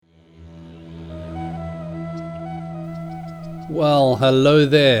Well, hello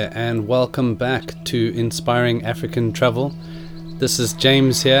there and welcome back to Inspiring African Travel. This is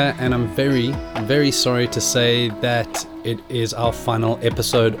James here, and I'm very sorry to say that it is our final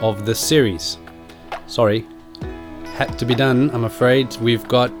episode of this series. Sorry, had to be done, I'm afraid. We've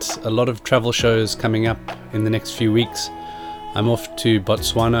got a lot of travel shows coming up in the next few weeks. I'm off to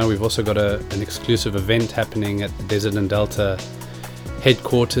Botswana. We've also got an exclusive event happening at the Desert and Delta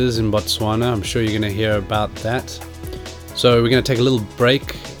headquarters in Botswana. I'm sure you're going to hear about that. So we're going to take a little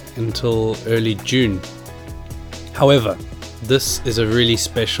break until early June. However, this is a really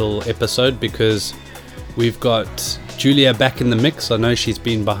special episode because we've got Julia back in the mix. I know she's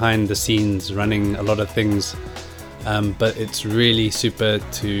been behind the scenes running a lot of things, but it's really super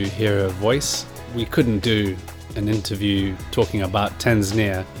to hear her voice. We couldn't do an interview talking about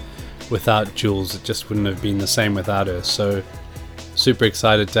Tanzania without Jules. It just wouldn't have been the same without her. So super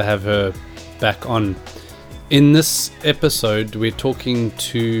excited to have her back on. In this episode, we're talking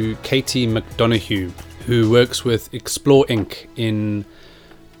to Katie McDonough, who works with Explore Inc. in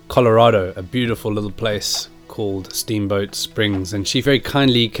Colorado, a beautiful little place called Steamboat Springs. And she very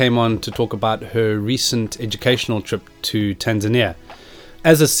kindly came on to talk about her recent educational trip to Tanzania.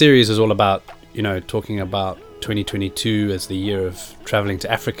 As a series is all about, talking about 2022 as the year of traveling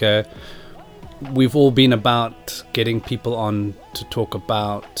to Africa, we've all been about getting people on to talk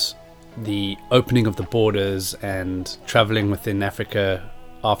about the opening of the borders and traveling within Africa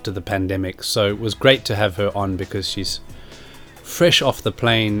after the pandemic. So it was great to have her on because she's fresh off the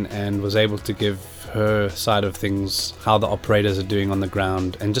plane and was able to give her side of things, how the operators are doing on the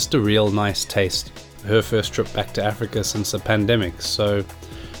ground, and just a real nice taste. Her first trip back to Africa since the pandemic. So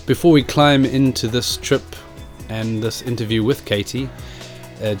before we climb into this trip and this interview with Katie,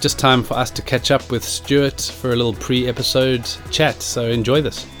 just time for us to catch up with Stuart for a little pre-episode chat. So enjoy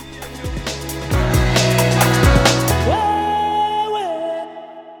this.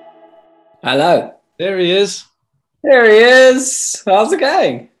 Hello. There he is. There he is. How's it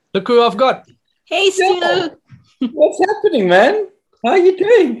going? Look who I've got. Hey, Stu. What's happening, man? How are you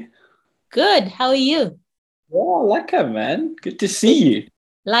doing? Good. How are you? Well, lekker, man. Good to see you.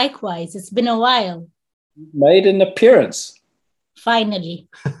 Likewise. It's been a while. You've made an appearance. Finally.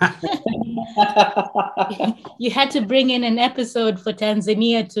 You had to bring in an episode for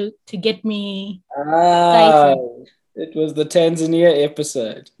Tanzania to get me excited. It was the Tanzania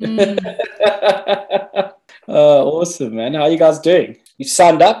episode. Awesome, man. How are you guys doing? You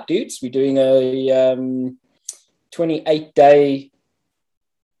signed up, dudes. We're doing a 28-day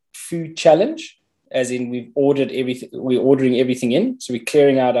food challenge, as in we've ordered everything. We're ordering everything in, so we're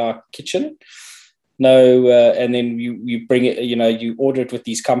clearing out our kitchen. And then you bring it. You order it with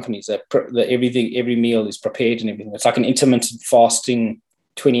these companies that every meal is prepared and everything. It's like an intermittent fasting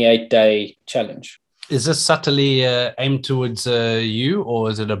 28-day challenge. Is this subtly aimed towards you, or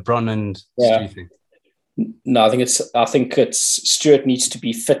is it a Bron and Stu thing? No, I think it's Stuart needs to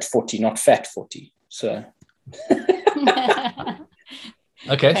be fit 40, not fat 40. So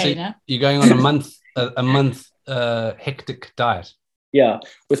okay, so you're going on a month hectic diet. Yeah,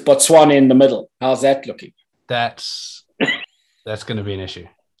 with Botswana in the middle. How's that looking? That's going to be an issue.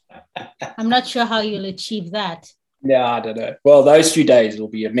 I'm not sure how you'll achieve that. Yeah, I don't know. Well, those few days will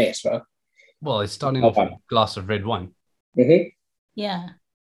be a mess, right? Well, it's starting off with a glass of red wine. Mm-hmm. Yeah.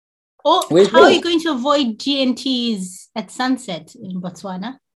 Oh, how are you going to avoid GNTs at sunset in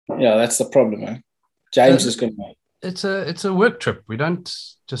Botswana? Yeah, that's the problem, man. James is going to. It's a work trip. We don't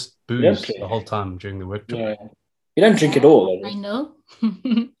just booze the whole time during the work trip. Yeah. You don't drink at all. I know.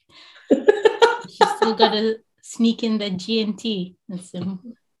 You still got to sneak in the GNT. It's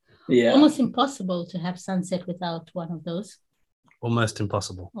almost impossible to have sunset without one of those. Almost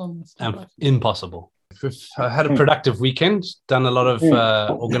impossible. Impossible. I had a productive weekend, done a lot of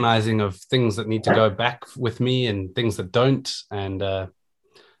organizing of things that need to go back with me and things that don't, and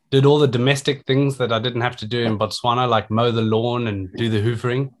did all the domestic things that I didn't have to do in Botswana, like mow the lawn and do the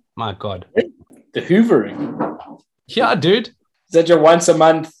hoovering. My God. The hoovering? Yeah, dude. Is that your once a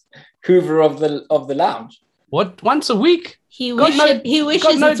month hoover of the lounge? What? Once a week? He wishes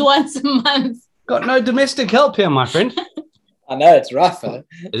it's once a month. Got no domestic help here, my friend. I know, it's rough, huh?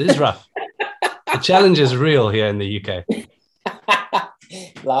 It is rough. The challenge is real here in the UK.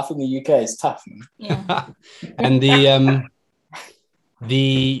 Life in the UK is tough, man. Yeah. And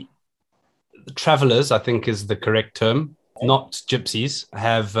the travelers, I think is the correct term, not gypsies,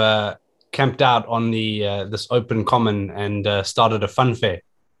 have camped out on this open common and started a fun fair.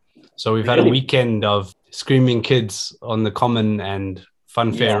 So we've had a weekend of screaming kids on the common and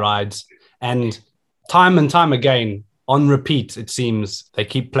fun fair rides. And time again, on repeat, it seems, they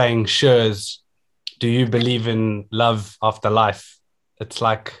keep playing Scher's Do you believe in love after life? It's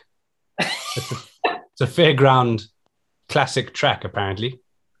like it's a fairground classic track, apparently.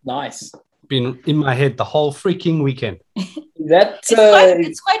 Nice. Been in my head the whole freaking weekend.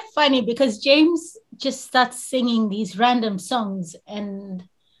 It's quite funny because James just starts singing these random songs and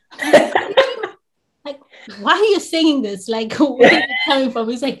like, why are you singing this? Like, where is it coming from?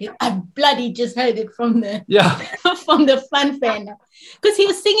 He's like, I bloody just heard it from the from the funfair now. Because he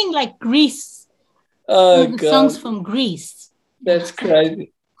was singing like Grease. Songs from Greece. That's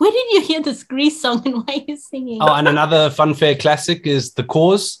crazy. Where did you hear this Grease song and why are you singing? Oh, and another funfair classic is The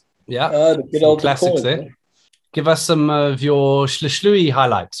Cause. Yeah. The good old classics there. Man. Give us some of your Shlishlui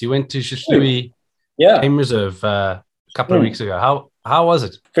highlights. You went to Shlishlui Game Reserve a couple of weeks ago. How was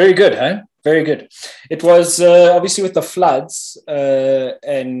it? Very good, huh? Very good. It was obviously with the floods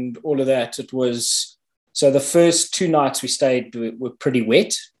and all of that. It was so the first 2 nights we stayed were pretty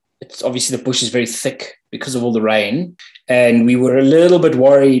wet. It's obviously the bush is very thick because of all the rain, and we were a little bit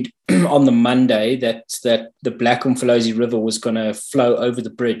worried on the Monday that the Black Umfolozi River was going to flow over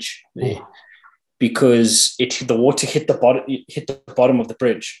the bridge there because the water hit the bottom of the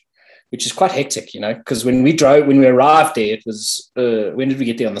bridge, which is quite hectic, because when we arrived there, it was when did we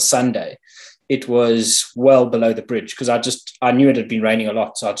get there? On the Sunday. It was well below the bridge because I knew it had been raining a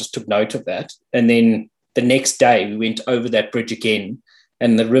lot, so I just took note of that. And then the next day we went over that bridge again,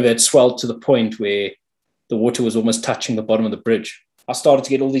 and the river had swelled to the point where the water was almost touching the bottom of the bridge. I started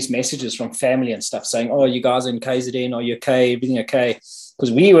to get all these messages from family and stuff saying, "Oh, you guys are in KZN? Are you okay? Everything okay?"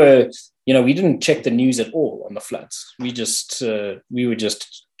 Because we were, we didn't check the news at all on the floods. We were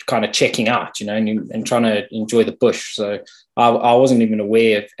just kind of checking out, and trying to enjoy the bush. So I wasn't even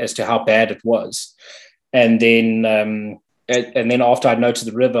aware as to how bad it was. And then after I'd noted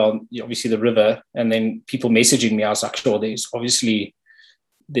the river, obviously the river, and then people messaging me, I was like, sure,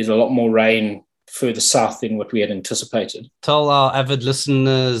 there's a lot more rain further south than what we had anticipated. Tell our avid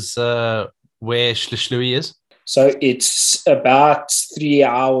listeners where Shlishlui is. So it's about 3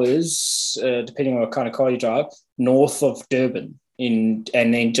 hours, depending on what kind of car you drive, north of Durban, and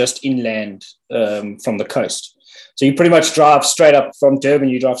then just inland from the coast. So you pretty much drive straight up from Durban,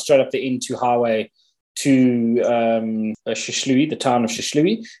 you drive straight up the N2 highway to Shlishlui, the town of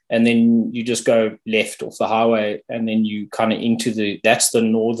Shlishlui, and then you just go left off the highway, and then you kind of that's the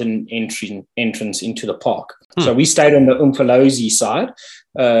northern entrance into the park. So we stayed on the Umfolozi side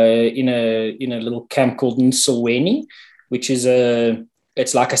in a little camp called Nsilweni, which is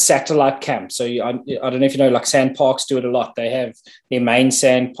it's like a satellite camp. So I don't know if you know, like sand parks do it a lot. They have their main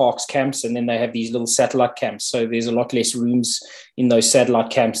sand parks camps, and then they have these little satellite camps. So there's a lot less rooms in those satellite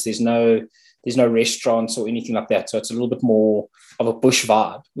camps. There's no restaurants or anything like that. So it's a little bit more of a bush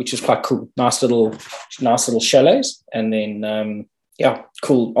vibe, which is quite cool. Nice little chalets. And then,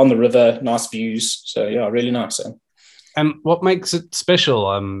 cool on the river, nice views. So yeah, really nice. And what makes it special,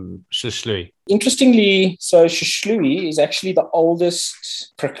 Shlishlui? Interestingly, so Shlishlui is actually the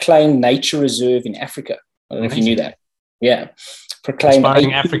oldest proclaimed nature reserve in Africa. I don't know if you knew that. Yeah. Proclaimed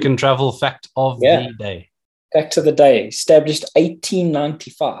Inspiring African travel fact of the day. Fact of the day. Established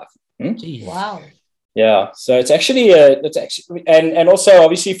 1895. Wow. Yeah, so it's actually and also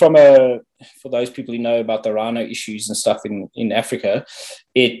obviously for those people who know about the rhino issues and stuff in Africa,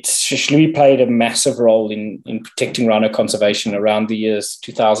 Shlishlui played a massive role in protecting rhino conservation around the years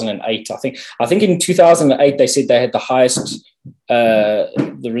 2008. I think in 2008 they said they had the highest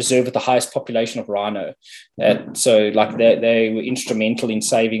the reserve with the highest population of rhino. So like they were instrumental in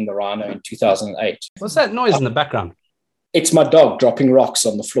saving the rhino in 2008. What's that noise in the background? It's my dog dropping rocks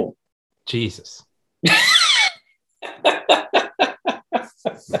on the floor. Jesus. I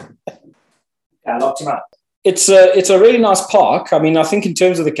locked him out. It's a really nice park. I mean, I think in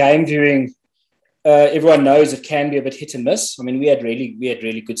terms of the game viewing, everyone knows it can be a bit hit and miss. I mean, we had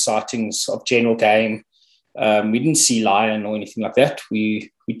really good sightings of general game. We didn't see lion or anything like that.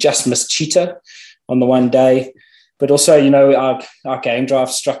 We just missed cheetah on the one day. But also, our game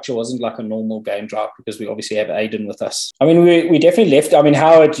drive structure wasn't like a normal game drive because we obviously have Aiden with us. I mean, we definitely left. I mean,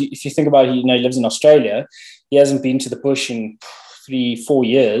 Howard, if you think about it, he lives in Australia. He hasn't been to the bush in 3-4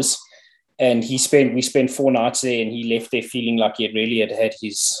 years. And we spent 4 nights there, and he left there feeling like he had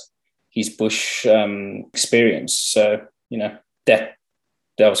his bush experience. So, that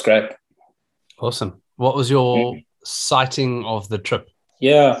was great. Awesome. What was your sighting of the trip?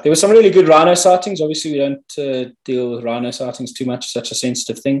 Yeah, there were some really good rhino sightings. Obviously, we don't deal with rhino sightings too much, such a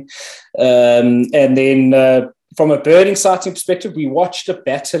sensitive thing. And then from a birding sighting perspective, we watched a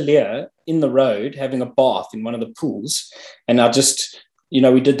bateleur in the road having a bath in one of the pools. And I just,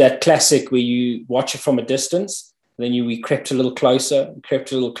 we did that classic where you watch it from a distance, Then we crept a little closer,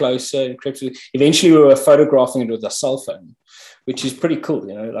 Eventually, we were photographing it with a cell phone, which is pretty cool,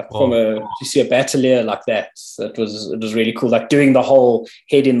 like to see a batelier like that. It was really cool, like doing the whole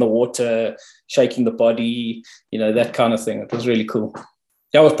head in the water, shaking the body, that kind of thing. It was really cool.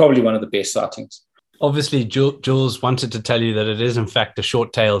 That was probably one of the best sightings. Obviously, Jules wanted to tell you that it is in fact a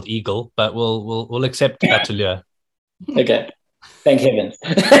short-tailed eagle, but we'll accept batelier. Okay, thank heavens.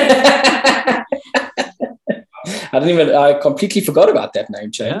 I completely forgot about that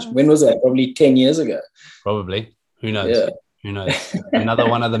name change. Yeah. When was that? Probably 10 years ago. Probably. Who knows? Yeah. Who knows? Another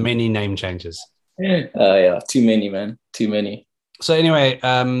one of the many name changes. Yeah. Too many, man. Too many. So anyway,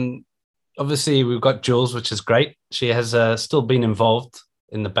 obviously we've got Jules, which is great. She has still been involved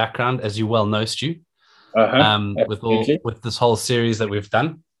in the background, as you well know, Stu, with this whole series that we've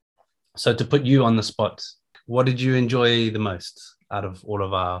done. So to put you on the spot, what did you enjoy the most out of all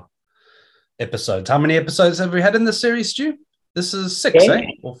of our episodes? How many episodes have we had in this series, Stu? This is 6,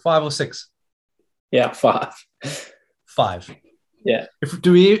 or 5 or 6? Yeah, 5. 5. Yeah.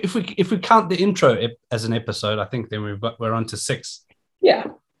 If we count the intro as an episode, I think then we're on to 6. Yeah.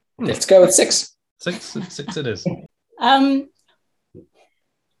 Let's go with 6. 6 it is.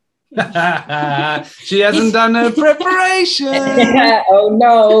 She hasn't done her preparation. Oh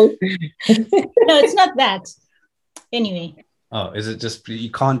no. No, it's not that. Anyway. Oh, is it just you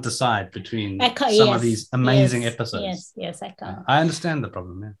can't decide between some of these amazing episodes? Yes, I can't. I understand the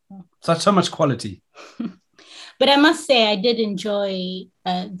problem, yeah. So much quality. But I must say I did enjoy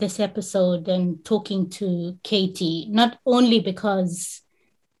this episode and talking to Katie, not only because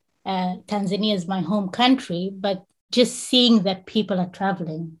Tanzania is my home country, but just seeing that people are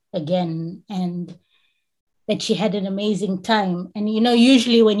traveling again and that she had an amazing time. And,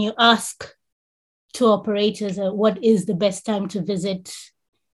 usually when you ask tour operators what is the best time to visit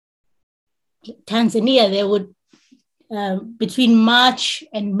Tanzania, they would, between March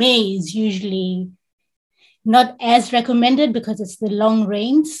and May is usually not as recommended because it's the long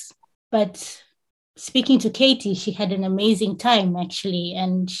rains. But speaking to Katie, she had an amazing time, actually,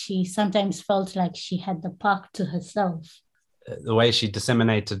 and she sometimes felt like she had the park to herself. The way she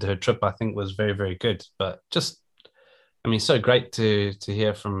disseminated her trip, I think, was very, very good. But so great to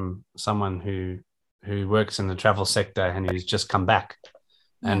hear from someone who works in the travel sector and who's just come back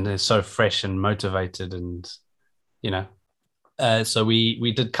and is so fresh and motivated. And, so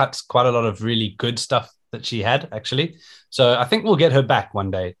we did cut quite a lot of really good stuff that she had, actually. So I think we'll get her back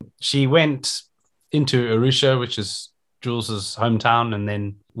one day. She went into Arusha, which is Jules's hometown, and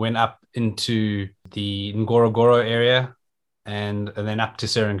then went up into the Ngorongoro area and then up to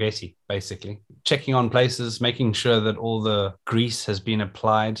Serengeti, basically. Checking on places, making sure that all the grease has been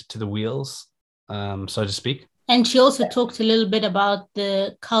applied to the wheels, so to speak. And she also talked a little bit about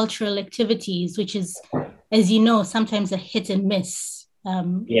the cultural activities, which is, as you know, sometimes a hit and miss.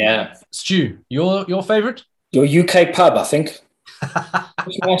 Stu, your favorite? Your UK pub, I think.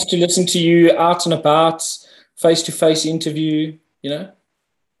 It's nice to listen to you out and about, face-to-face interview,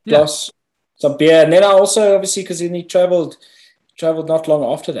 plus some beer. And then I also, obviously, because he traveled not long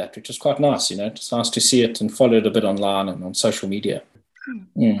after that, which was quite nice, It's nice to see it and follow it a bit online and on social media.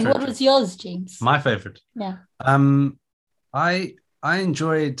 What was yours, James? My favorite? Yeah. I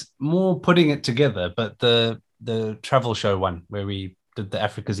enjoyed more putting it together, but the travel show one where we did the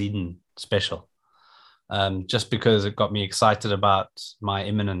Africa's Eden special. Just because it got me excited about my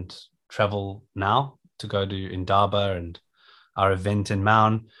imminent travel now to go to Indaba and our event in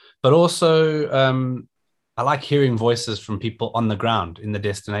Maun. But also, I like hearing voices from people on the ground in the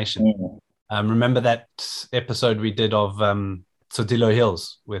destination. Remember that episode we did of Tsodilo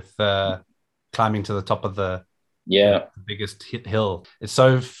Hills with climbing to the top of the biggest hill. It's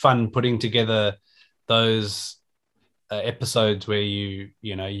so fun putting together those episodes where you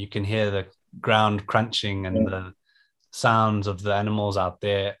can hear the ground crunching and the sounds of the animals out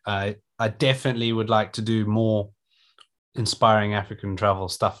there. I definitely would like to do more inspiring African travel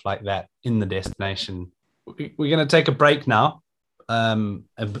stuff like that in the destination. We're going to take a break now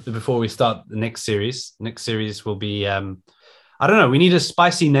before we start the next series. Next series will be I don't know, we need a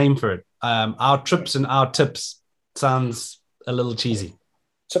spicy name for it. Our trips and our tips sounds a little cheesy.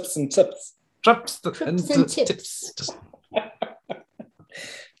 Trips and tips. Trips and tips. Just...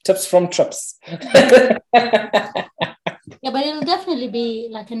 Tips from trips. Yeah, but it'll definitely be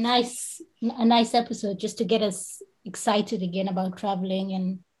like a nice episode just to get us excited again about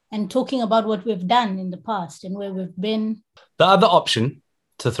traveling and talking about what we've done in the past and where we've been. The other option,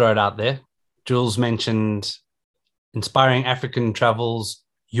 to throw it out there, Jules mentioned Inspiring African Travels,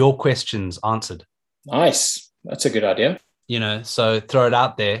 your questions answered. Nice. That's a good idea. So throw it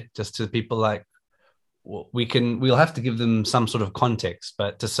out there just to people like, we'll have to give them some sort of context,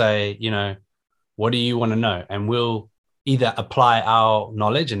 but to say, you know, what do you want to know? And we'll either apply our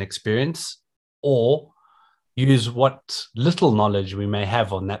knowledge and experience or use what little knowledge we may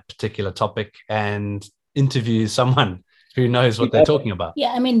have on that particular topic and interview someone who knows what they're talking about.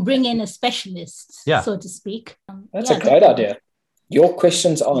 Yeah, I mean, bring in a specialist, so to speak. That's a great idea. Your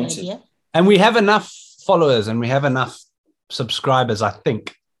questions answered. And we have enough followers and we have enough subscribers, I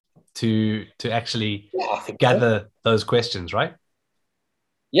think, to actually gather those questions, right?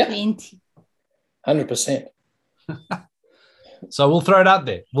 Yeah. 100%. So we'll throw it out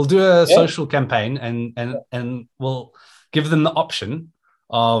there. We'll do a social campaign and we'll give them the option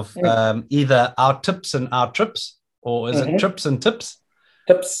of either our tips and our trips, or is it trips and tips?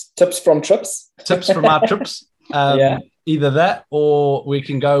 Tips from trips. Tips from our trips. Either that, or we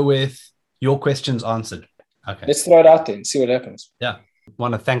can go with your questions answered. Okay. Let's throw it out there and see what happens. Yeah.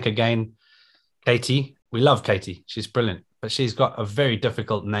 Want to thank again Katie. We love Katie. She's brilliant, but she's got a very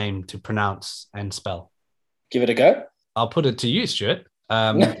difficult name to pronounce and spell. Give it a go. I'll put it to you, Stuart.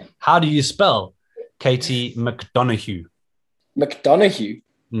 How do you spell Katie McDonough? McDonough.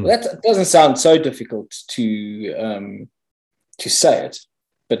 That doesn't sound so difficult to say it,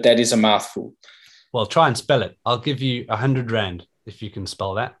 but that is a mouthful. Well, try and spell it. I'll give you 100 Rand if you can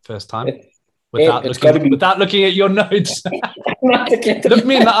spell that first time without looking at your notes. Look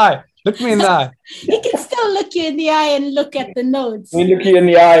me in the eye. Look me in the eye. He can still look you in the eye and look at the notes. We look you in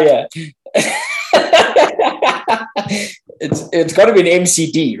the eye, yeah. It's got to be an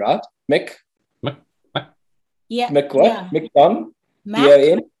MCD, right? Mick? Yeah. Mick what? Yeah. Mick Don?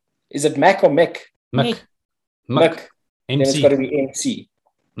 D-O-N? Is it Mac or Mick? Mick. MC. Then it's got to be MC.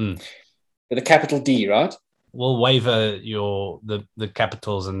 With a capital D, right? We'll waiver the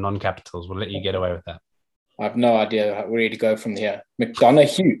capitals and non-capitals. We'll let you get away with that. I have no idea where to go from here.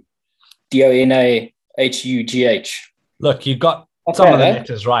 McDonough. DONAHUGH. Look, you got some of the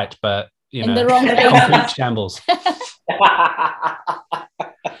letters right, but you know, the wrong complete shambles.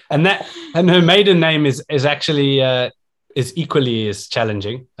 and her maiden name is actually is equally as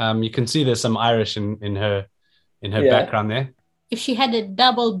challenging. You can see there's some Irish in her background there. If she had a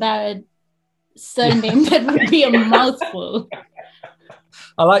double-barreled surname, that would be a mouthful.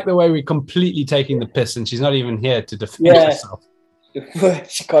 I like the way we're completely taking the piss, and she's not even here to defend herself.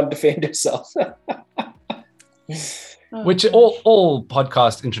 She can't defend herself. Which all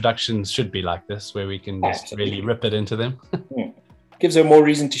podcast introductions should be like this, where we can just really rip it into them. Gives her more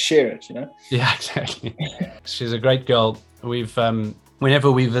reason to share it, you know? Yeah, exactly. She's a great girl. We've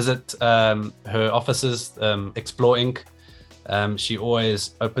whenever we visit her offices, Explore Inc., she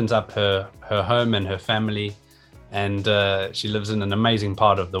always opens up her home and her family, and she lives in an amazing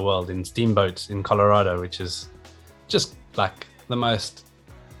part of the world, in Steamboat in Colorado, which is just like the most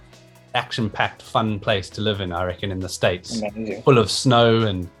action-packed, fun place to live in, I reckon, in the States. Amazing. Full of snow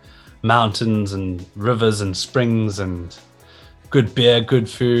and mountains and rivers and springs and good beer, good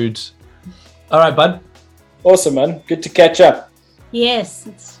food. All right, bud. Awesome, man. Good to catch up. Yes,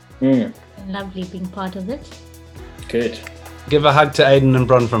 it's lovely being part of it. Good. Give a hug to Aiden and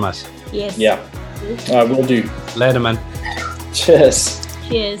Bron from us. Yes. Yeah. I will do. Later, man. Cheers.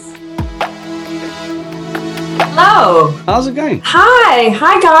 Cheers. Hello. How's it going?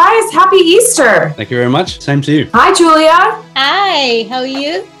 Hi guys. Happy Easter. Thank you very much. Same to you. Hi, Julia. Hi, how are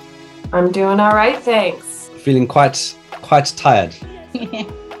you? I'm doing all right, thanks. Feeling quite tired.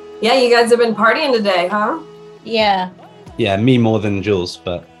 Yeah, you guys have been partying today, huh? Yeah. Yeah, me more than Jules,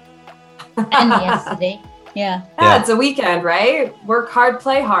 but... And yesterday. Yeah. Yeah, it's a weekend, right? Work hard,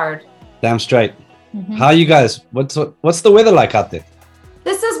 play hard. Damn straight. Mm-hmm. How are you guys? What's the weather like out there?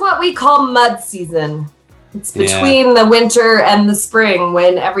 This is what we call mud season. It's between the winter and the spring,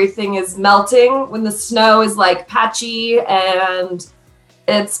 when everything is melting, when the snow is like patchy and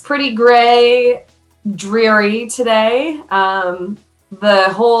it's pretty gray, dreary today. My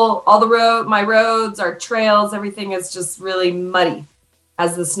roads, our trails, everything is just really muddy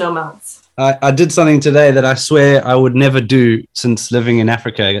as the snow melts. I did something today that I swear I would never do since living in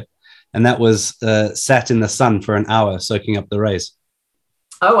Africa, and that was sat in the sun for an hour soaking up the rays.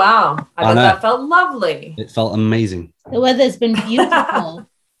 Oh, wow. I bet that felt lovely. It felt amazing. The weather's been beautiful.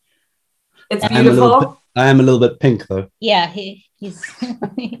 It's beautiful. I am a little bit pink, though. Yeah, he's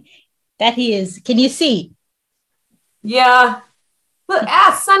that he is. Can you see? Yeah. Look,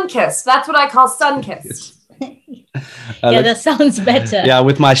 sun-kissed. That's what I call sun-kissed. That sounds better. Yeah,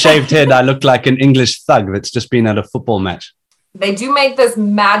 with my shaved head, I look like an English thug that's just been at a football match. They do make this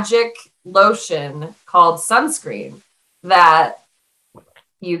magic lotion called sunscreen that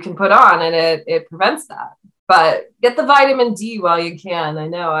you can put on, and it prevents that. but get the vitamin D while you can. I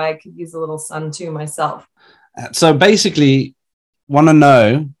know I could use a little sun too myself. So basically, want to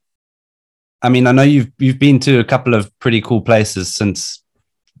know, I mean, I know you've been to a couple of pretty cool places since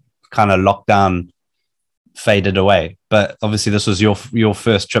kind of lockdown faded away, but obviously this was your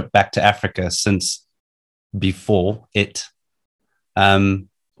first trip back to Africa since before it.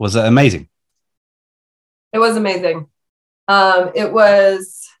 Was it amazing? It was amazing. It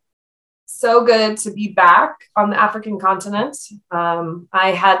was so good to be back on the African continent.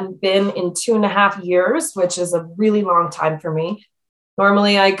 I hadn't been in 2.5 years, which is a really long time for me.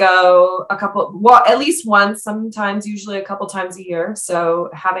 Normally I go at least once, sometimes usually a couple times a year. So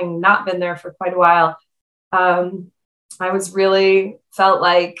having not been there for quite a while, I was really felt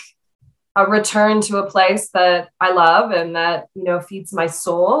like a return to a place that I love and that, feeds my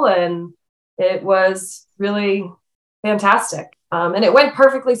soul. And it was really fantastic. And it went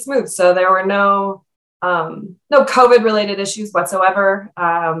perfectly smooth. So there were no COVID related issues whatsoever.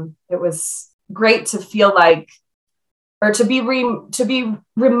 It was great to feel like, or to be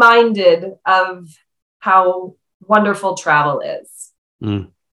reminded of how wonderful travel is.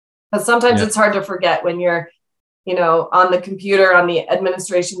 Because sometimes it's hard to forget when you're, on the computer, on the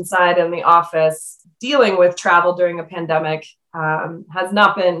administration side in the office, dealing with travel during a pandemic has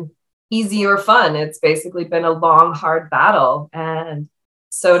not been easy or fun. It's basically been a long, hard battle. And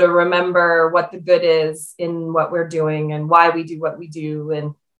so to remember what the good is in what we're doing and why we do what we do.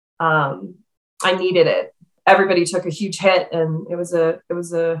 And I needed it. Everybody took a huge hit and it was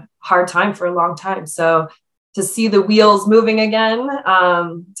a hard time for a long time. So to see the wheels moving again,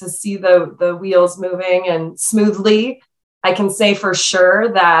 to see the wheels moving and smoothly, I can say for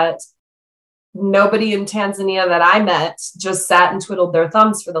sure that nobody in Tanzania that I met just sat and twiddled their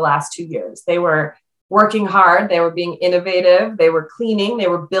thumbs for the last 2 years. They were working hard. They were being innovative. They were cleaning. They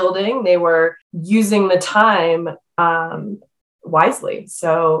were building. They were using the time wisely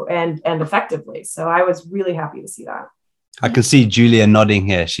and effectively. So I was really happy to see that. I can see Julia nodding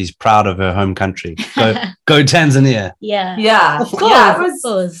here. She's proud of her home country. Go Tanzania. Yeah. Of course. Yeah, of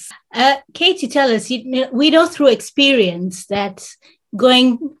course. Katie, tell us, we know through experience that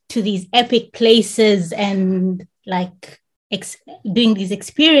going to these epic places and doing these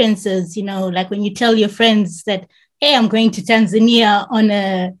experiences, like when you tell your friends that, hey, I'm going to Tanzania on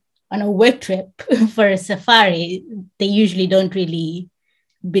a work trip for a safari, they usually don't really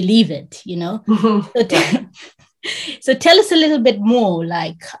believe it, So tell us a little bit more,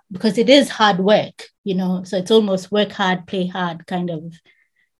 because it is hard work, so it's almost work hard, play hard kind of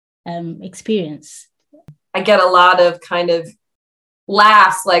experience. I get a lot of kind of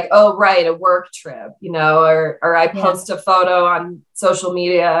laughs like, oh, right, a work trip, or I post a photo on social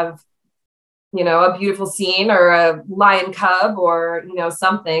media of, a beautiful scene or a lion cub or,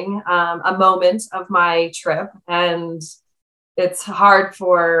 something, a moment of my trip. And it's hard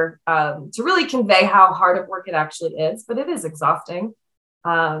to really convey how hard of work it actually is, but it is exhausting.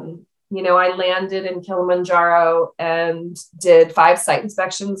 I landed in Kilimanjaro and did 5 site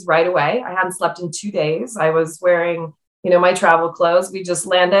inspections right away. I hadn't slept in 2 days. I was wearing, my travel clothes. We just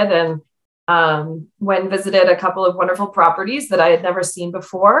landed and went and visited a couple of wonderful properties that I had never seen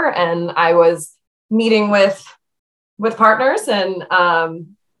before. And I was meeting with partners and,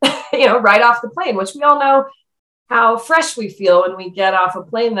 right off the plane, which we all know how fresh we feel when we get off a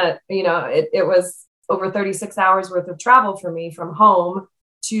plane that, it was over 36 hours worth of travel for me from home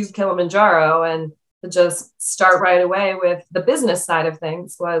to Kilimanjaro, and to just start right away with the business side of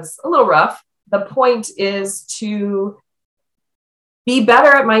things was a little rough. The point is to be better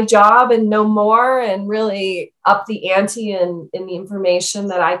at my job and know more and really up the ante in the information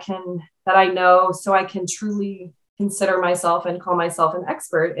that I know, so I can truly consider myself and call myself an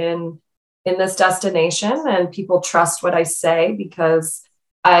expert in this destination, and people trust what I say because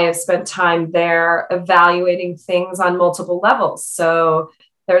I have spent time there evaluating things on multiple levels. So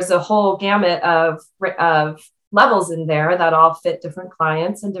there's a whole gamut of levels in there that all fit different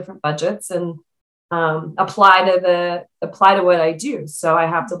clients and different budgets and apply to what I do. So I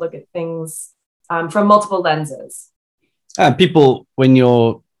have to look at things from multiple lenses. People, when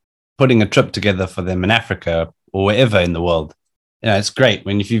you're putting a trip together for them in Africa or wherever in the world, it's great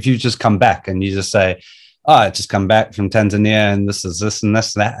when if you just come back and you just say, oh, I just come back from Tanzania and this is this and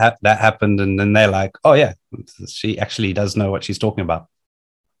this, that happened. And then they're like, oh yeah, she actually does know what she's talking about.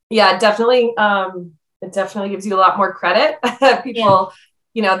 Yeah, definitely. It definitely gives you a lot more credit. People,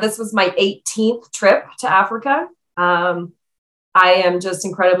 this was my 18th trip to Africa. I am just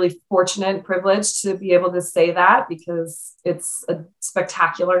incredibly fortunate and privileged to be able to say that because it's a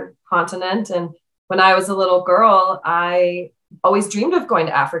spectacular continent. And when I was a little girl, I always dreamed of going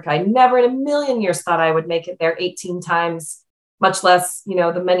to Africa. I never in a million years thought I would make it there 18 times, much less,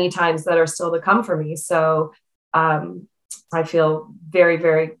 the many times that are still to come for me. So I feel very,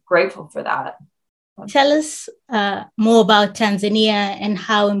 very grateful for that. Tell us more about Tanzania and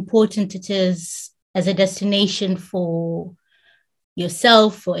how important it is as a destination for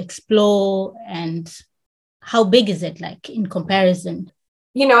yourself, for Explore, and how big is it like in comparison?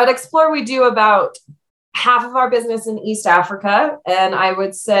 At Explore, we do about half of our business in East Africa. And I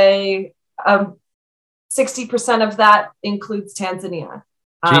would say 60% of that includes Tanzania.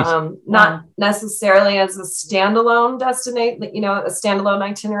 Not necessarily as a standalone destination, a standalone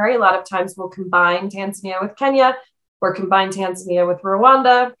itinerary. A lot of times we'll combine Tanzania with Kenya or combine Tanzania with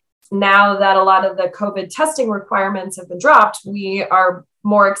Rwanda. Now that a lot of the COVID testing requirements have been dropped, we are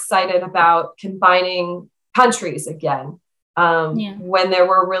more excited about combining countries again. When there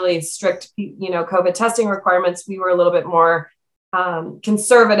were really strict, COVID testing requirements, we were a little bit more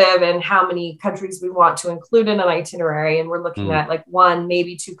conservative in how many countries we want to include in an itinerary. And we're looking at like 1,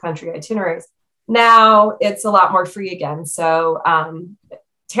 maybe 2 country itineraries. Now it's a lot more free again. So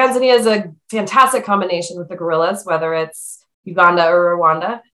Tanzania is a fantastic combination with the gorillas, whether it's Uganda or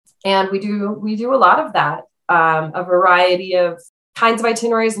Rwanda. And we do a lot of that, a variety of kinds of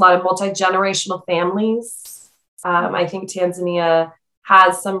itineraries, a lot of multi-generational families. I think Tanzania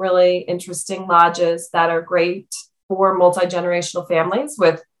has some really interesting lodges that are great for multi-generational families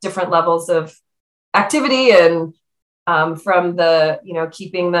with different levels of activity and from the,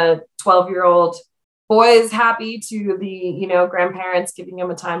 keeping the 12-year-old boys happy to the, grandparents giving them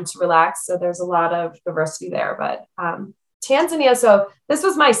a time to relax. So there's a lot of diversity there. But Tanzania, so this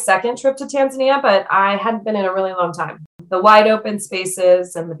was my second trip to Tanzania, but I hadn't been in a really long time. The wide open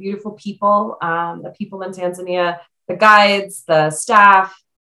spaces and the beautiful people in Tanzania, the guides, the staff,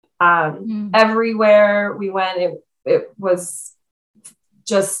 everywhere we went, it was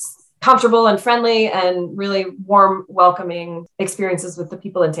just comfortable and friendly and really warm, welcoming experiences with the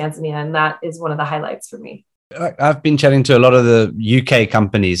people in Tanzania. And that is one of the highlights for me. I've been chatting to a lot of the UK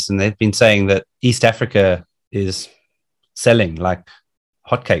companies, and they've been saying that East Africa is selling like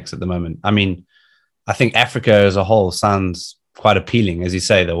hotcakes at the moment. I mean, I think Africa as a whole sounds quite appealing, as you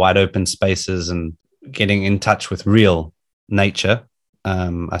say, the wide open spaces and getting in touch with real nature,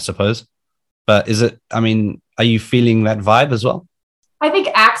 I suppose. But are you feeling that vibe as well? I think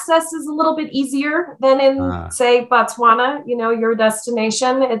access is a little bit easier than in, say, Botswana, your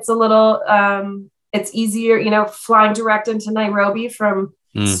destination. It's a little, it's easier, flying direct into Nairobi from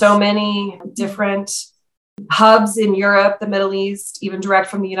so many different hubs in Europe, the Middle East, even direct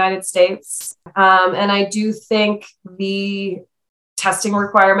from the United States. And I do think the testing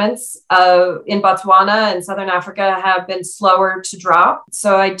requirements in Botswana and Southern Africa have been slower to drop.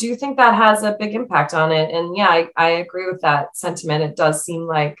 So I do think that has a big impact on it. And yeah, I agree with that sentiment. It does seem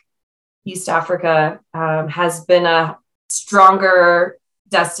like East Africa has been a stronger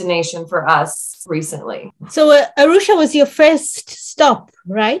destination for us recently. So Arusha was your first stop,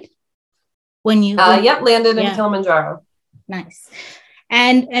 right? When you landed in Kilimanjaro. Nice.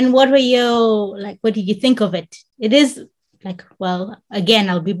 And what what did you think of it? It is like, well, again,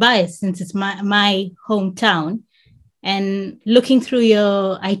 I'll be biased since it's my hometown. And looking through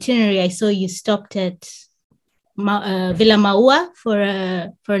your itinerary, I saw you stopped at Villa Maua for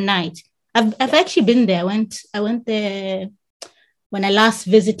a night. I've actually been there. I went there when I last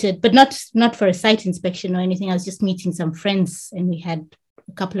visited, but not for a site inspection or anything. I was just meeting some friends, and we had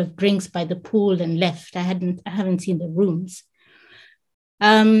a couple of drinks by the pool and left. I haven't seen the rooms.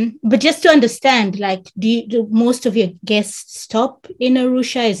 But just to understand, like, do most of your guests stop in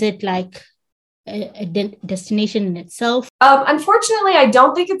Arusha? Is it like a destination in itself? Unfortunately, I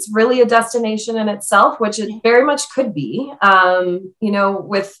don't think it's really a destination in itself, which it very much could be.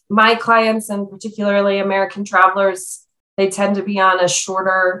 With my clients and particularly American travelers, they tend to be on a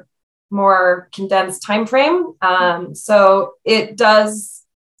shorter, more condensed time frame. So it does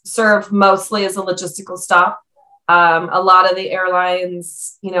serve mostly as a logistical stop. A lot of the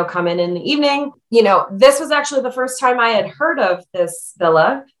airlines, come in the evening. This was actually the first time I had heard of this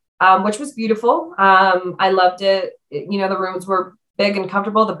villa, which was beautiful. I loved it. The rooms were big and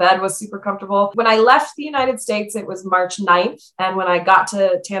comfortable. The bed was super comfortable. When I left the United States, it was March 9th. And when I got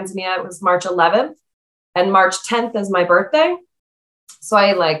to Tanzania, it was March 11th. And March 10th is my birthday. So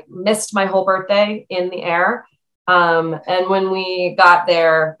I missed my whole birthday in the air. And when we got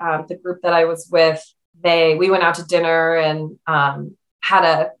there, the group that I was with, we went out to dinner and had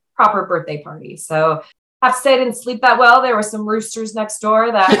a proper birthday party. So I have to say I didn't sleep that well. There were some roosters next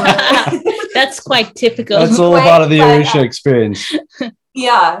door that were... That's quite typical. That's all part of the Arusha experience.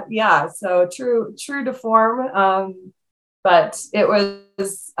 Yeah. So true to form. But it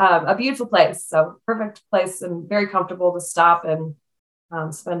was a beautiful place. So perfect place and very comfortable to stop and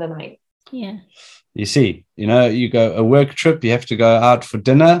spend a night. Yeah. You see, you go a work trip, you have to go out for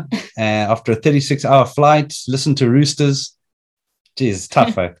dinner after a 36-hour flight, listen to roosters. Geez,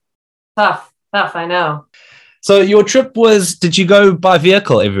 tough, eh? Tough, I know. So your trip did you go by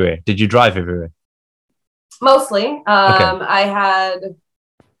vehicle everywhere? Did you drive everywhere? Mostly. Okay. I had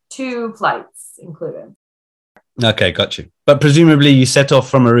 2 flights included. Okay, got you. But presumably you set off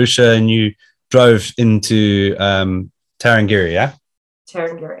from Arusha and you drove into Tarangire, yeah?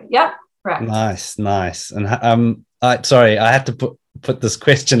 Tarangire, yeah. Correct. Nice. And I had to put this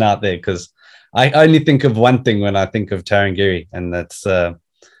question out there because I only think of one thing when I think of Tarangire, and that's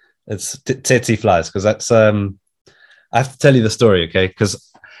it's tsetse flies. Because that's I have to tell you the story, okay?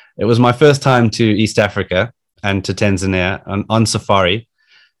 Because it was my first time to East Africa and to Tanzania on safari,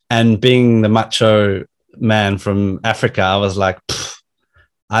 and being the macho man from Africa, I was like,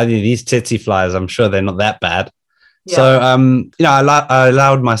 these tsetse flies, I'm sure they're not that bad. Yeah. So, I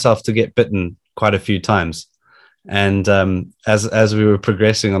allowed myself to get bitten quite a few times. And as we were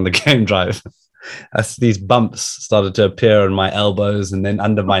progressing on the game drive, as these bumps started to appear on my elbows and then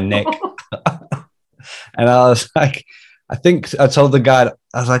under my neck. And I was like, I told the guide,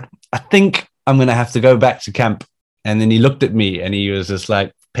 I was like, I think I'm going to have to go back to camp. And then he looked at me and he was just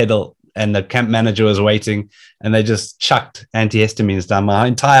like, pedal. And the camp manager was waiting and they just chucked antihistamines down. My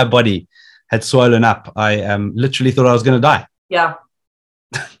entire body had swollen up. I literally thought I was going to die. Yeah.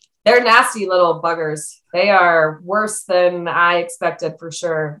 They're nasty little buggers. They are worse than I expected for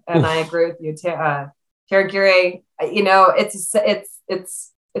sure. And I agree with you. Tarangire, it's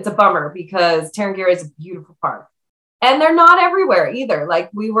a bummer because Tarangire is a beautiful park. And they're not everywhere either. Like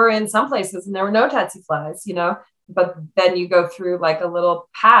we were in some places and there were no tsetse flies, but then you go through like a little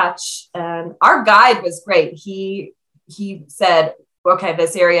patch, and our guide was great. He said, okay,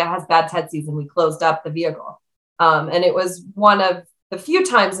 this area has bad tsetses, and we closed up the vehicle. And it was one of the few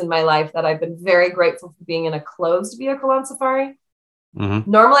times in my life that I've been very grateful for being in a closed vehicle on safari. Mm-hmm.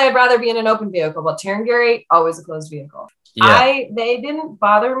 Normally I'd rather be in an open vehicle, but Tarangire, always a closed vehicle. Yeah. They didn't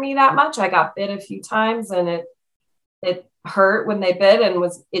bother me that much. I got bit a few times and it hurt when they bit and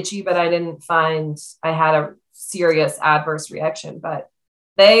was itchy, but I didn't find I had a serious adverse reaction, but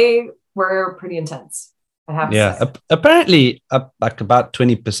they were pretty intense. I have to say. Apparently like about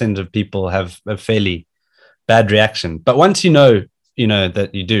 20% of people have a fairly bad reaction, but once you know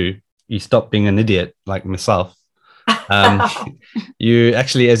that you stop being an idiot like myself. You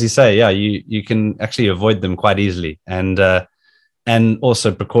actually, as you say, you can actually avoid them quite easily, and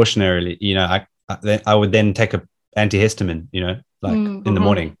also precautionarily, I would then take a antihistamine, in the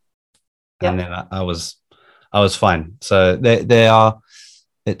morning, and then I was fine. So they are.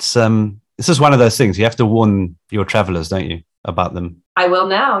 It's this is one of those things you have to warn your travelers, don't you, about them? I will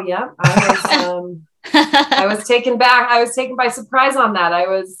now. Yeah, I was taken back. I was taken by surprise on that. I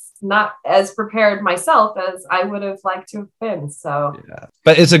was not as prepared myself as I would have liked to have been. So,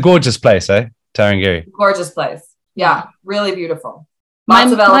 but it's a gorgeous place, eh? Tarangire. Gorgeous place. Yeah, really beautiful. My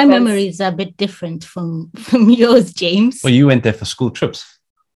memories are a bit different from yours, James. Well, you went there for school trips.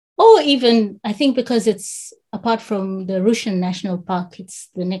 Or even, I think because it's apart from the Arusha National Park, it's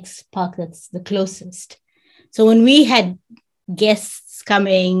the next park that's the closest. So when we had guests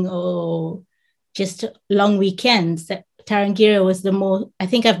coming or just long weekends, Tarangire was the most, I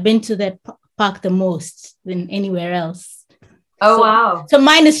think I've been to that park the most than anywhere else. Oh, wow. So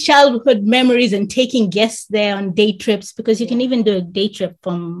mine is childhood memories and taking guests there on day trips, because you can even do a day trip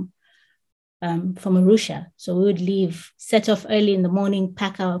from Arusha. So we would set off early in the morning,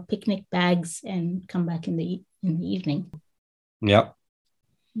 pack our picnic bags and come back in the evening. Yeah.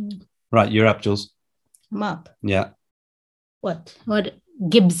 Right. You're up, Jules. I'm up. Yeah. What?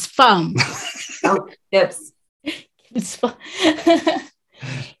 Gibbs Farm. Oh, Gibbs. Gibbs Farm.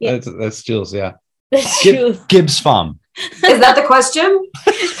 Yeah. That's Jules, yeah. That's Jules. Gibbs Farm. Is that the question?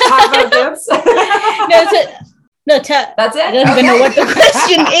 Talk about Gibbs? That's it? I don't even know what the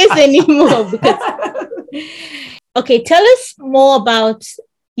question is anymore. Okay, tell us more about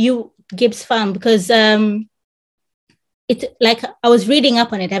Gibbs Farm, because like I was reading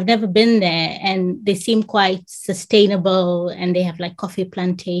up on it. I've never been there, and they seem quite sustainable, and they have like coffee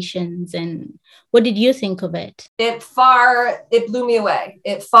plantations. And what did you think of it? It blew me away.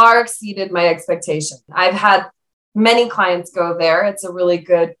 It far exceeded my expectation. I've had many clients go there. It's a really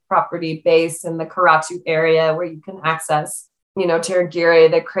good property base in the Karatu area where you can access, Tarangire,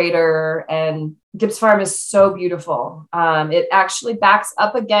 the crater, and Gibbs Farm is so beautiful. It actually backs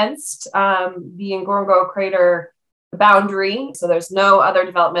up against the Ngorongoro crater boundary. So there's no other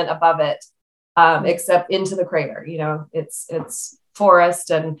development above it. except into the crater. It's forest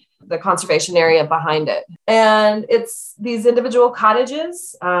and the conservation area behind it. And it's these individual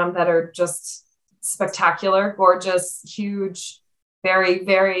cottages that are just spectacular, gorgeous, huge, very,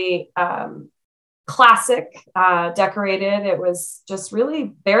 very classic, decorated. It was just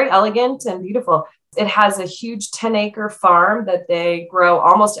really very elegant and beautiful. It has a huge 10-acre farm that they grow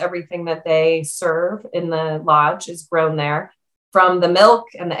almost everything that they serve in the lodge is grown there, from the milk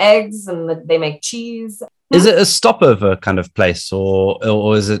and the eggs, and they make cheese. Is it a stopover kind of place,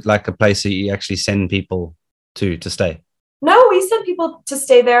 or is it like a place that you actually send people to stay? No, we send people to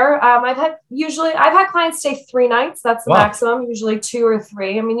stay there. I've had clients stay 3 nights. That's the maximum, usually 2 or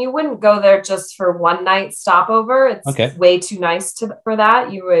 3. I mean, you wouldn't go there just for 1 night stopover. It's way too nice for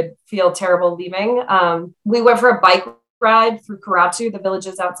that. You would feel terrible leaving. We went for a bike ride through Karatu, the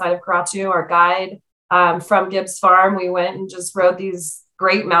villages outside of Karatu. Our guide from Gibbs Farm, we went and just rode these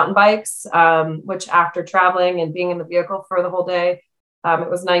great mountain bikes, which after traveling and being in the vehicle for the whole day, it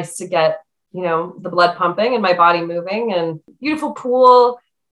was nice to get the blood pumping and my body moving. And beautiful pool.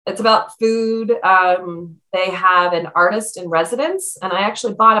 It's about food. They have an artist in residence, and I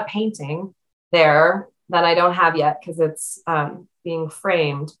actually bought a painting there that I don't have yet because it's being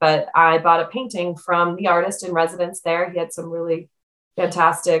framed, but I bought a painting from the artist in residence there. He had some really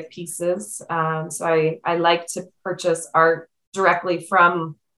fantastic pieces. So I like to purchase art directly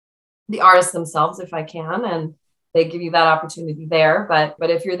from the artists themselves if I can, and they give you that opportunity there. But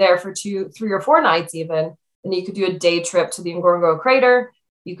if you're there for 2, 3, or 4 nights even, then you could do a day trip to the Ngorongoro crater.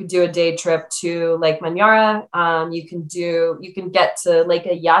 You could do a day trip to Lake Manyara. You can get to Lake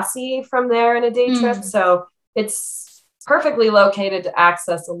Eyasi from there in a day trip. So it's perfectly located to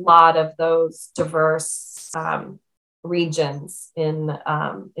access a lot of those diverse regions in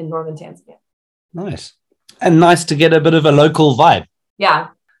northern Tanzania. Nice. And nice to get a bit of a local vibe. Yeah.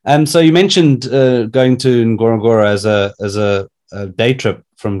 So you mentioned going to Ngorongoro as a day trip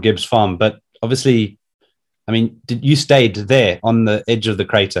from Gibbs Farm, but obviously, I mean, you stayed there on the edge of the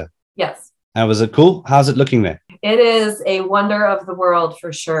crater? Yes. And was it cool? How's it looking there? It is a wonder of the world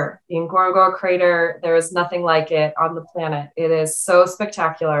for sure. The Ngorongoro crater, there is nothing like it on the planet. It is so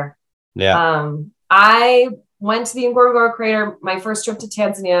spectacular. Yeah. I went to the Ngorongoro crater, my first trip to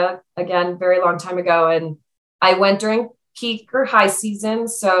Tanzania, again, very long time ago, and I went during peak or high season.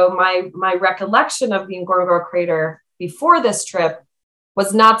 So my recollection of the Ngorongoro crater before this trip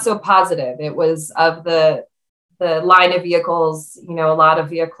was not so positive. It was of the line of vehicles, a lot of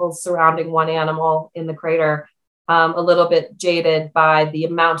vehicles surrounding one animal in the crater, a little bit jaded by the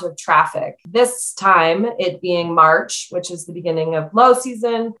amount of traffic. This time, it being March, which is the beginning of low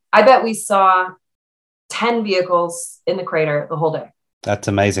season, I bet we saw 10 vehicles in the crater the whole day. That's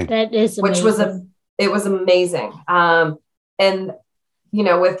amazing. That is amazing. It was amazing. And,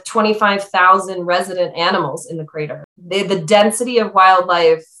 with 25,000 resident animals in the crater, the density of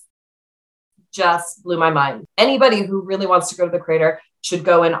wildlife just blew my mind. Anybody who really wants to go to the crater should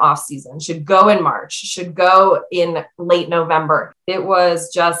go in off season, should go in March, should go in late November. It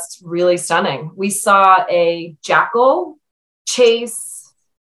was just really stunning. We saw a jackal chase,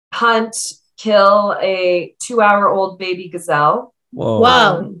 hunt, kill a 2-hour-old baby gazelle. Whoa.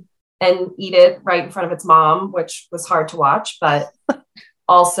 Wow. And eat it right in front of its mom, which was hard to watch, but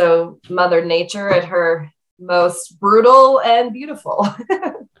also Mother Nature at her most brutal and beautiful.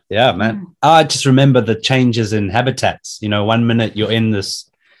 Yeah, man. I just remember the changes in habitats. 1 minute you're in this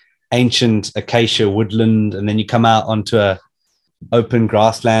ancient acacia woodland, and then you come out onto a open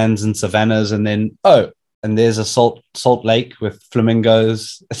grasslands and savannas, and then and there's a salt lake with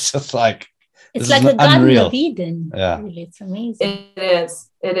flamingos. It's just like it's like the Garden of Eden. Yeah, really, it's amazing.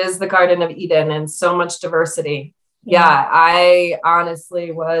 It is the Garden of Eden, and so much diversity. Yeah, I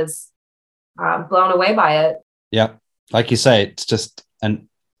honestly was blown away by it. Yeah, like you say, it's just an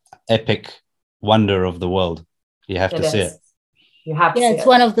epic wonder of the world. You have to see it. You have to see it. It's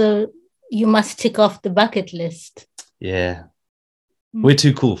one of you must tick off the bucket list. Yeah. We're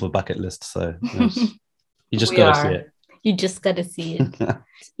too cool for bucket lists, so you just got to see it. You just got to see it.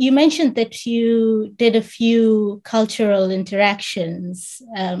 You mentioned that you did a few cultural interactions.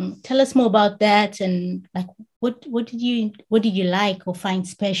 Tell us more about that, and like what did you like or find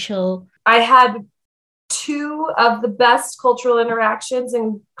special? I had 2 of the best cultural interactions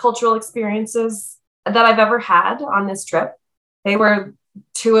and cultural experiences that I've ever had on this trip. They were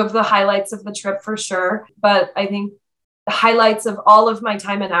 2 of the highlights of the trip for sure, but I think the highlights of all of my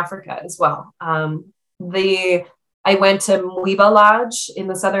time in Africa as well. I went to Mwiba Lodge in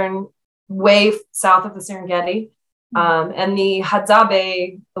the southern, way south of the Serengeti, and the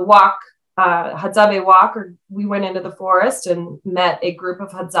Hadzabe walk, or we went into the forest and met a group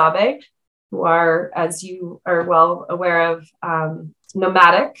of Hadzabe. who are, as you are well aware of,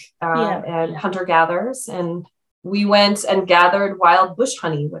 nomadic and hunter-gatherers. And we went and gathered wild bush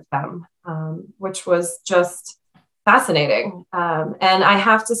honey with them, which was just fascinating. And I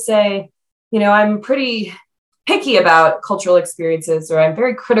have to say, I'm pretty picky about cultural experiences, or I'm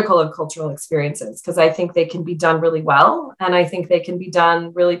very critical of cultural experiences, because I think they can be done really well, and I think they can be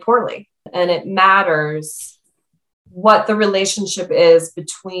done really poorly. And it matters what the relationship is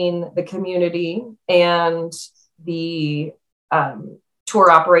between the community and the tour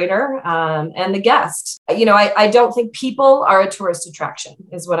operator and the guest. I don't think people are a tourist attraction,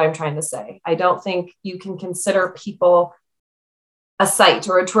 is what I'm trying to say. I don't think you can consider people a site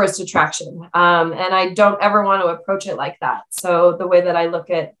or a tourist attraction. And I don't ever want to approach it like that. So the way that I look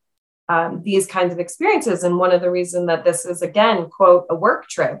at these kinds of experiences, and one of the reasons that this is, again, quote, a work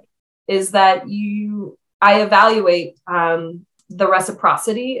trip, is that I evaluate the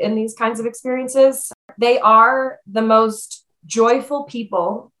reciprocity in these kinds of experiences. They are the most joyful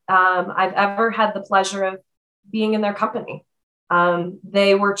people I've ever had the pleasure of being in their company.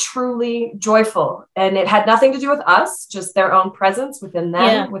 They were truly joyful, and it had nothing to do with us, just their own presence within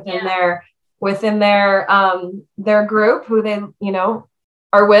them, within their group, who they,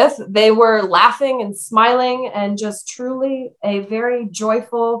 are with. They were laughing and smiling, and just truly a very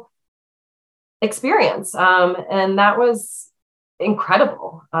joyful experience. And that was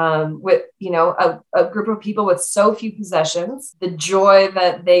incredible. With, a group of people with so few possessions, the joy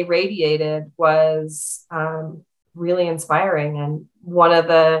that they radiated was, really inspiring, and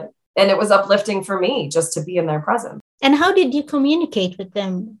it was uplifting for me just to be in their presence. And how did you communicate with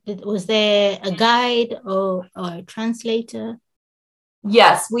them? Was there a guide or a translator?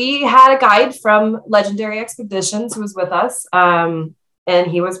 Yes, we had a guide from Legendary Expeditions who was with us, and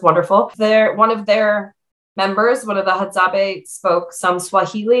he was wonderful. One of their members, one of the Hadzabe, spoke some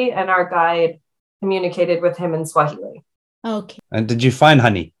Swahili, and our guide communicated with him in Swahili. Okay. And did you find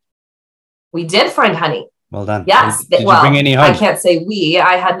honey? We did find honey. Well done. Yes. Did you bring any home? I can't say we.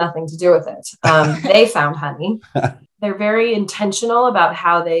 I had nothing to do with it. They found honey. They're very intentional about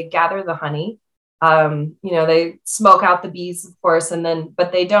how they gather the honey. They smoke out the bees, of course,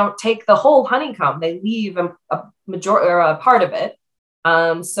 but they don't take the whole honeycomb. They leave a majority or a part of it,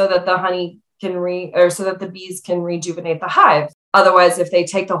 so that the honey so that the bees can rejuvenate the hive. Otherwise, if they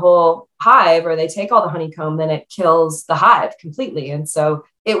take the whole hive, or they take all the honeycomb, then it kills the hive completely. And so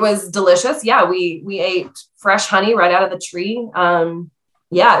it was delicious. Yeah, we ate fresh honey right out of the tree.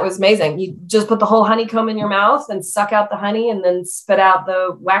 It was amazing. You just put the whole honeycomb in your mouth and suck out the honey, and then spit out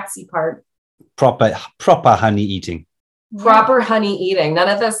the waxy part. Proper honey eating. Proper honey eating. None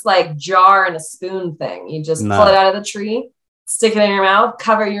of this like jar and a spoon thing. You just pull it out of the tree, stick it in your mouth,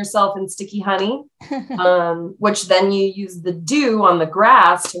 cover yourself in sticky honey, which then you use the dew on the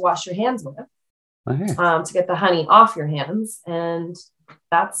grass to wash your hands with, to get the honey off your hands. And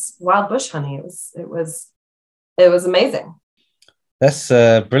that's wild bush honey. It was amazing. That's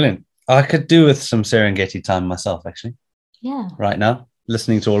brilliant. I could do with some Serengeti time myself, actually. Yeah. Right now,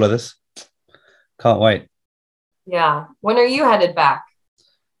 listening to all of this. Can't wait. Yeah. When are you headed back?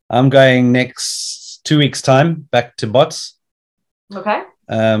 I'm going next 2 weeks' time back to Bots. Okay.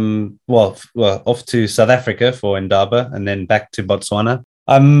 Well, off to South Africa for Indaba, and then back to Botswana.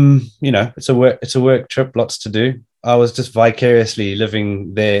 It's a work trip, lots to do. I was just vicariously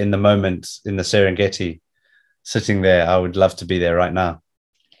living there in the moment in the Serengeti, sitting there. I would love to be there right now.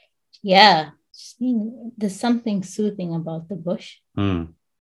 Yeah, there's something soothing about the bush.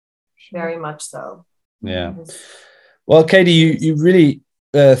 Very much so. Yeah. Well, Katie, you really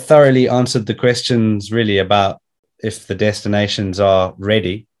thoroughly answered the questions really about if the destinations are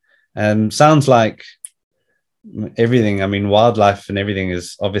ready. Sounds like everything, wildlife and everything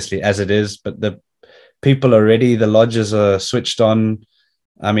is obviously as it is, but the people are ready, the lodges are switched on.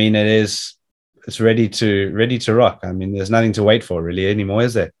 It's ready to rock. There's nothing to wait for really anymore,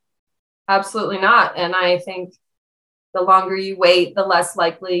 is there? Absolutely not. And I think the longer you wait, the less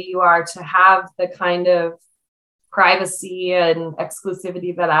likely you are to have the kind of privacy and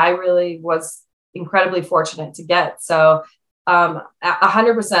exclusivity that I really was incredibly fortunate to get. So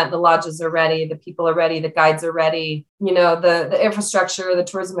 100% the lodges are ready, the people are ready, the guides are ready, the infrastructure, the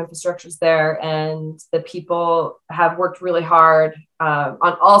tourism infrastructure is there, and the people have worked really hard on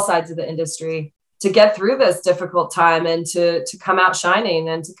all sides of the industry to get through this difficult time, and to come out shining,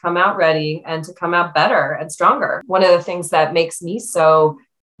 and to come out ready, and to come out better and stronger. One of the things that makes me so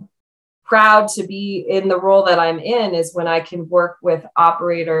proud to be in the role that I'm in is when I can work with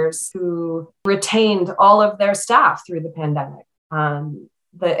operators who retained all of their staff through the pandemic.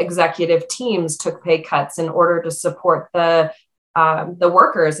 The executive teams took pay cuts in order to support the the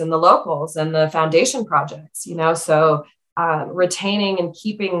workers and the locals and the foundation projects, so retaining and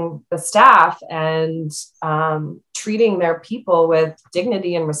keeping the staff and treating their people with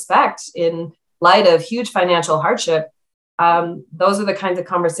dignity and respect in light of huge financial hardship. Those are the kinds of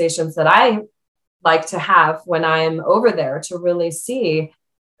conversations that I like to have when I'm over there, to really see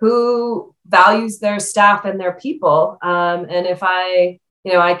who values their staff and their people. And if I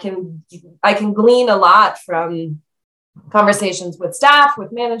can glean a lot from conversations with staff,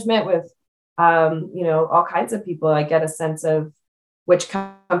 with management, with all kinds of people. I get a sense of which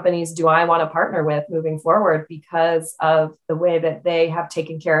companies do I want to partner with moving forward because of the way that they have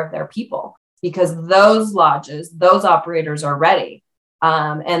taken care of their people, because those lodges, those operators are ready,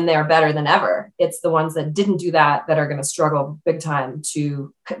 and they're better than ever. It's the ones that didn't do that are going to struggle big time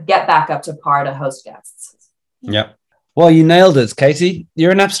to get back up to par to host guests. Yeah. Well, you nailed it, Katie.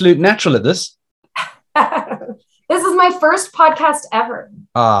 You're an absolute natural at this. This is my first podcast ever.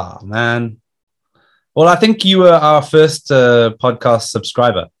 Ah, man. Well, I think you were our first podcast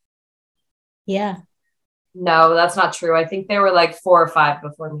subscriber. Yeah. No, that's not true. I think there were like 4 or 5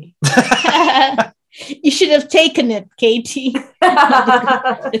 before me. You should have taken it, Katie. Taken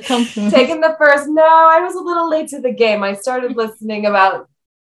the first. No, I was a little late to the game. I started listening about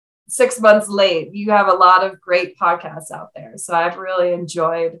 6 months late. You have a lot of great podcasts out there. So I've really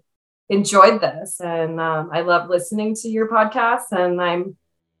enjoyed this. And I love listening to your podcast. And I'm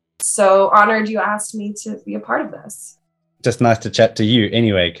so honored you asked me to be a part of this. Just nice to chat to you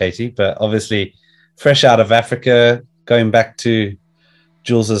anyway, Katie. But obviously, fresh out of Africa, going back to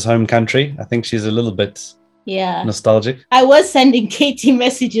Jules's home country. I think she's a little bit nostalgic. I was sending Katie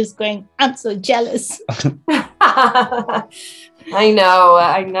messages going, I'm so jealous. I know.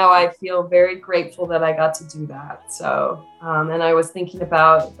 I feel very grateful that I got to do that. So, and I was thinking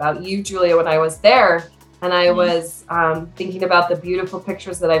about you, Julia, when I was there. And I was thinking about the beautiful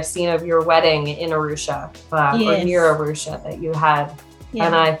pictures that I've seen of your wedding in Arusha, or near Arusha that you had. Yeah.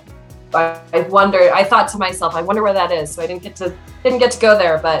 And I wondered, I thought to myself, I wonder where that is. So I didn't get to go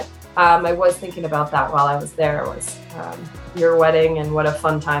there, but I was thinking about that while I was there, was your wedding and what a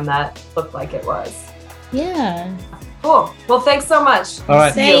fun time that looked like it was. Yeah. Cool. Well, thanks so much. All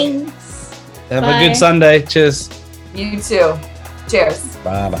right. Thanks. Have a good Sunday. Cheers. You too. Cheers.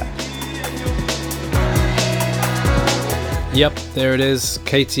 Bye-bye. Yep, there it is.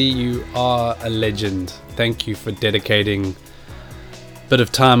 Katie, you are a legend. Thank you for dedicating a bit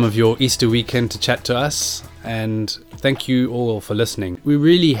of time of your Easter weekend to chat to us. And thank you all for listening. We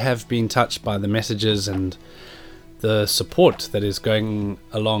really have been touched by the messages and the support that is going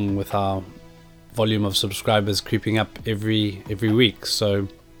along with our volume of subscribers creeping up every week. So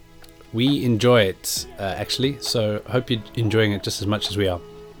we enjoy it, actually. So I hope you're enjoying it just as much as we are.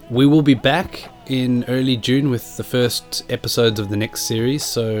 We will be back in early June with the first episodes of the next series,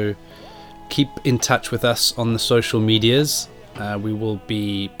 so keep in touch with us on the social medias. We will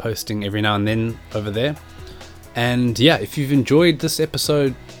be posting every now and then over there. And yeah, if you've enjoyed this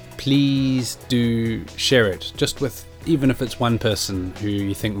episode, please do share it, just with, even if it's one person who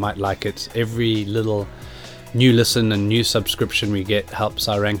you think might like it. Every little new listen and new subscription we get helps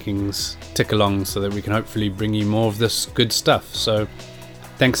our rankings tick along so that we can hopefully bring you more of this good stuff. So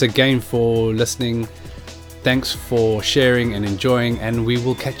thanks again for listening. Thanks for sharing and enjoying, and we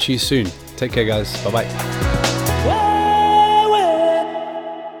will catch you soon. Take care, guys. Bye-bye.